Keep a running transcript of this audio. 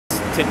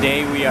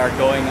Today we are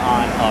going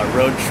on a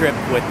road trip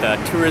with the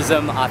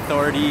Tourism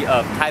Authority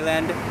of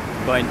Thailand,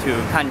 going to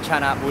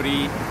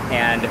Kanchanaburi,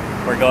 and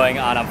we're going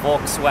on a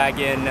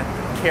Volkswagen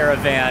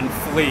caravan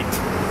fleet.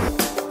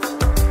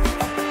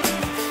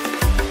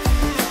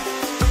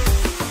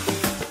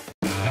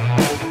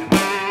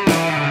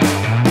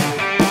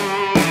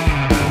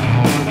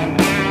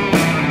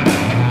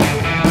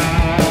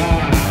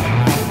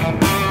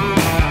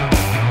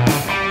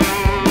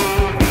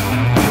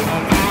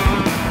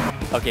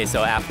 Okay,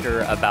 so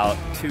after about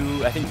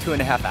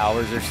 2.5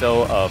 hours or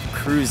so of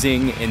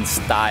cruising in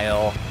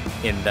style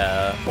in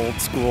the old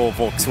school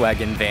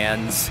Volkswagen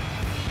vans,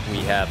 we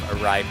have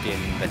arrived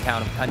in the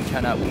town of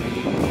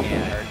Kanchanaburi,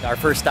 and our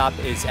first stop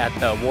is at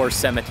the War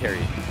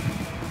Cemetery.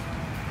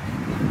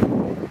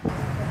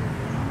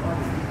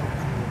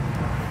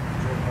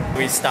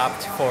 We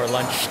stopped for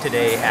lunch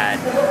today at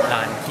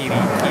Kiri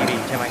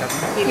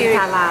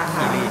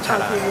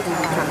Chala.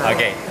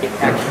 Okay,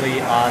 actually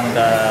on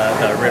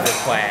the River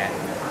Kwai.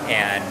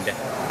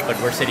 But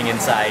we're sitting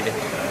inside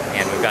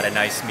and we've got a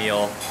nice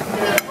meal,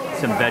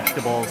 some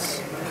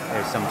vegetables,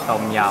 there's some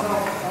tom yum,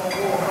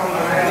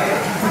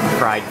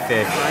 fried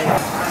fish,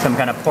 some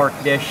kind of pork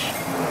dish,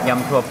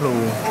 yum tua plu,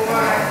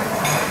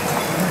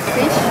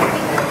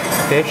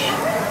 fish,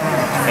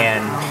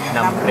 and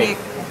nam prik.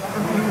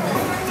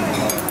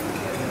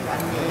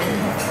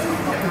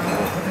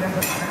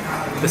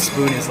 The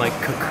spoon is like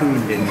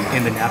cocooned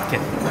in the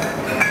napkin.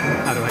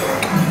 How do I?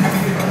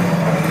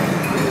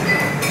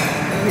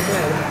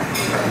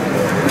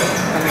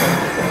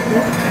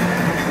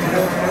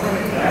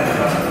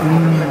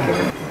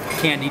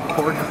 Candied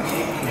pork,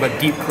 but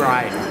deep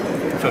fried,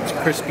 so it's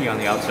crispy on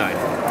the outside.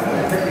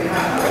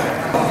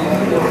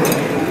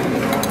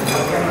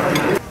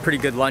 Pretty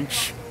good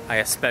lunch. I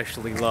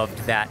especially loved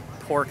that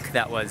pork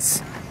that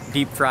was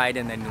deep fried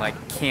and then like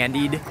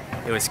candied.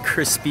 It was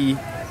crispy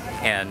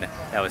and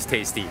that was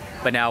tasty.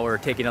 But now we're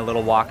taking a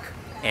little walk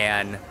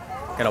and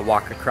gonna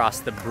walk across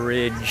the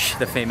bridge,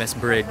 the famous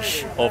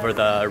bridge over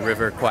the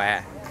River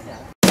Kwai.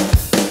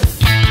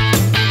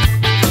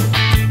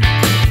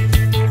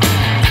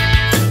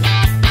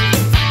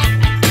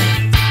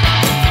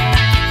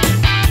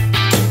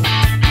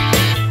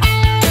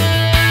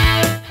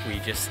 We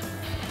just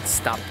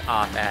stopped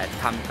off at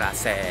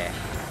Kamkase,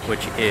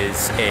 which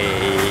is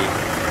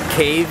a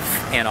cave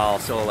and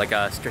also like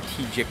a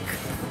strategic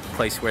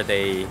place where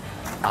they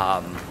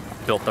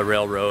built the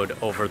railroad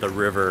over the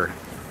river.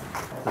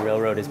 The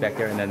railroad is back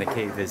there and then the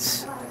cave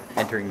is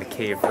entering the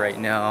cave right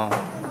now.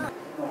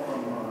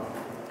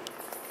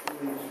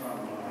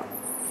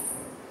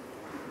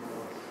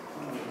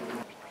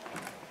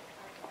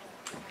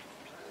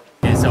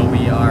 Okay, so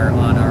we are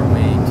on our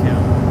way to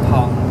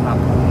Thong Thap,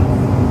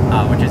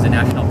 which is a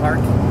national park,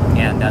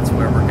 and that's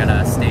where we're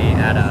gonna stay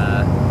at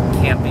a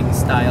camping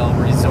style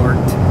resort.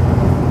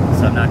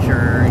 So I'm not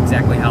sure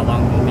exactly how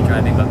long we'll be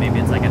driving, but maybe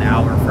it's like an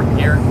hour from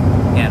here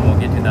and we'll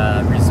get to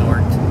the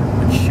resort,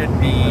 which should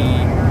be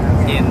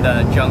in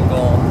the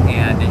jungle,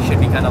 and it should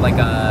be kind of like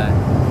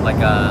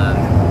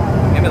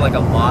maybe like a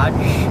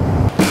lodge.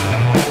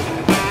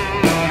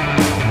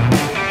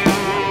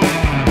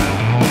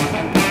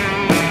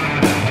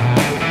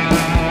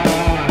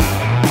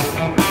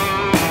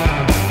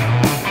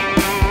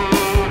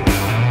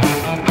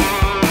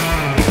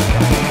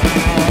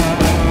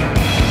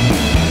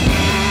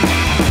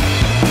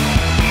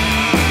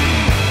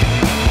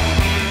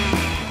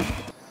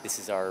 This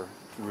is our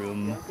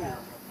room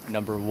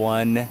number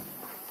 1.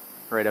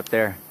 Right up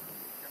there.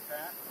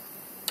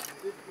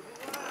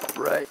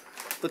 Right.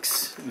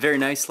 Looks very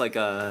nice, like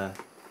a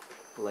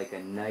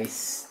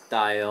nice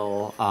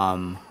style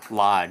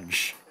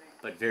lodge,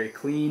 but very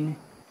clean.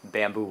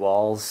 Bamboo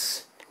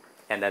walls,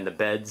 and then the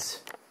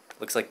beds.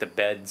 Looks like the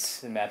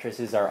beds and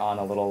mattresses are on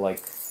a little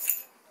like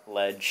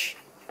ledge,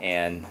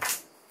 and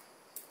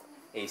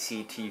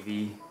AC,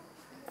 TV,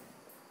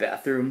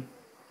 bathroom.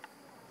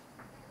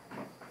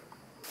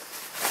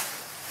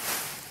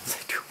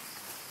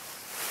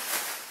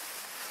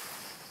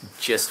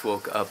 Just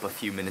woke up a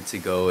few minutes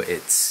ago.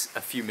 It's a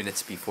few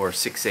minutes before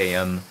 6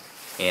 a.m.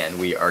 and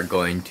we are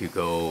going to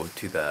go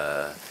to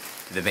the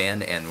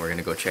van and we're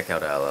gonna go check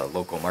out a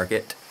local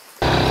market.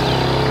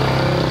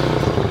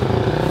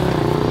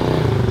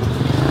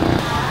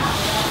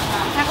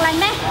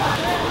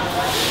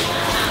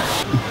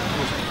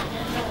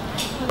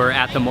 We're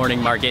at the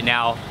morning market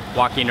now,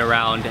 walking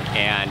around,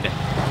 and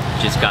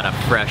just got a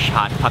fresh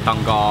hot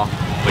patanggal,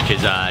 which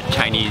is a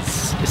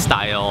Chinese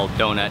style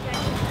donut.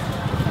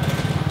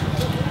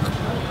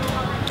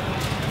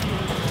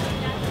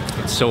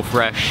 So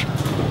fresh,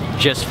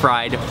 just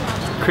fried,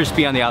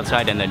 crispy on the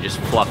outside, and then just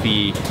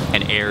fluffy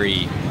and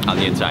airy on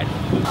the inside.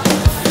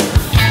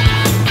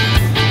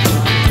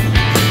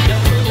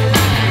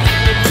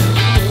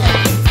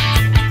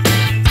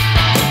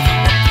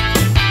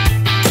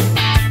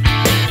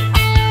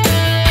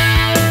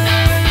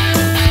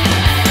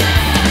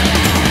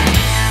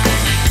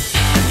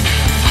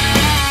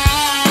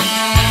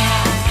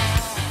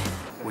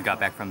 We got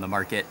back from the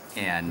market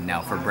and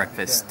now for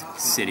breakfast,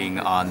 sitting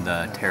on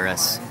the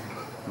terrace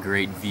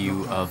great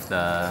view of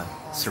the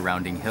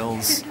surrounding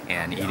hills,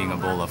 and eating a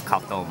bowl of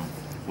katom,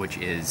 which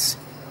is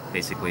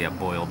basically a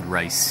boiled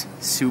rice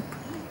soup,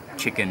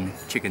 chicken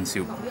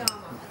soup.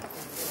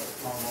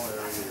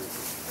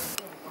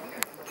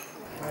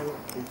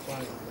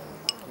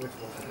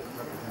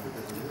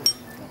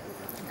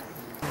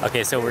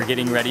 Okay, so we're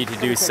getting ready to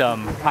do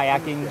some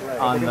kayaking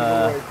on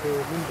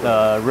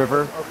the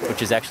river,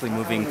 which is actually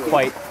moving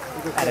quite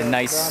at a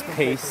nice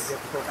pace,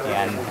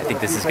 and I think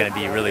this is going to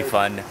be really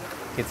fun.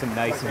 Get some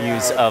nice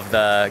views of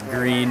the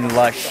green,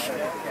 lush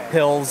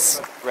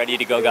hills. Ready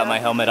to go, got my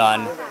helmet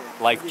on,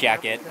 life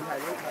jacket,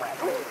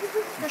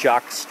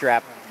 jock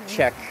strap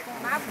check,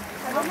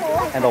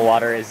 and the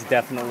water is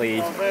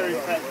definitely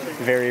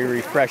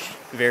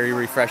very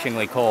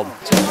refreshingly cold.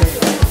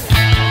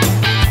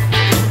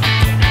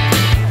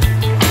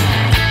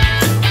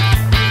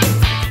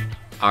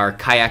 Our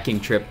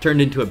kayaking trip turned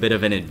into a bit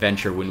of an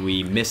adventure when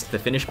we missed the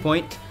finish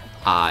point,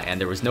 and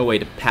there was no way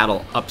to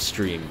paddle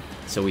upstream,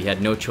 so we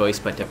had no choice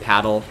but to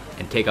paddle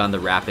and take on the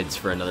rapids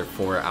for another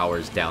 4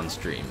 hours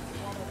downstream.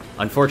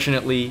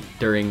 Unfortunately,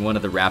 during one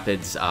of the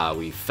rapids,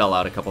 we fell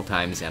out a couple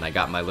times, and I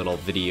got my little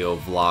video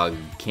vlog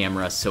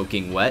camera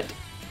soaking wet,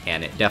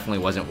 and it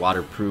definitely wasn't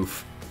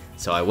waterproof,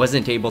 so I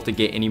wasn't able to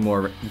get any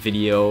more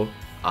video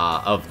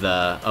of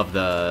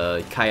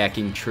the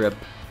kayaking trip.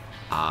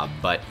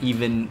 But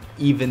even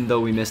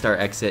though we missed our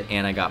exit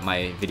and I got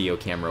my video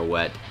camera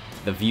wet,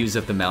 the views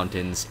of the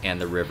mountains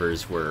and the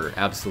rivers were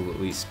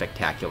absolutely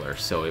spectacular.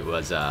 So it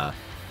was a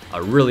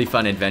really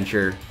fun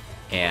adventure,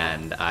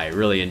 and I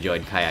really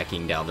enjoyed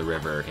kayaking down the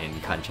river in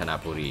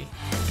Kanchanaburi.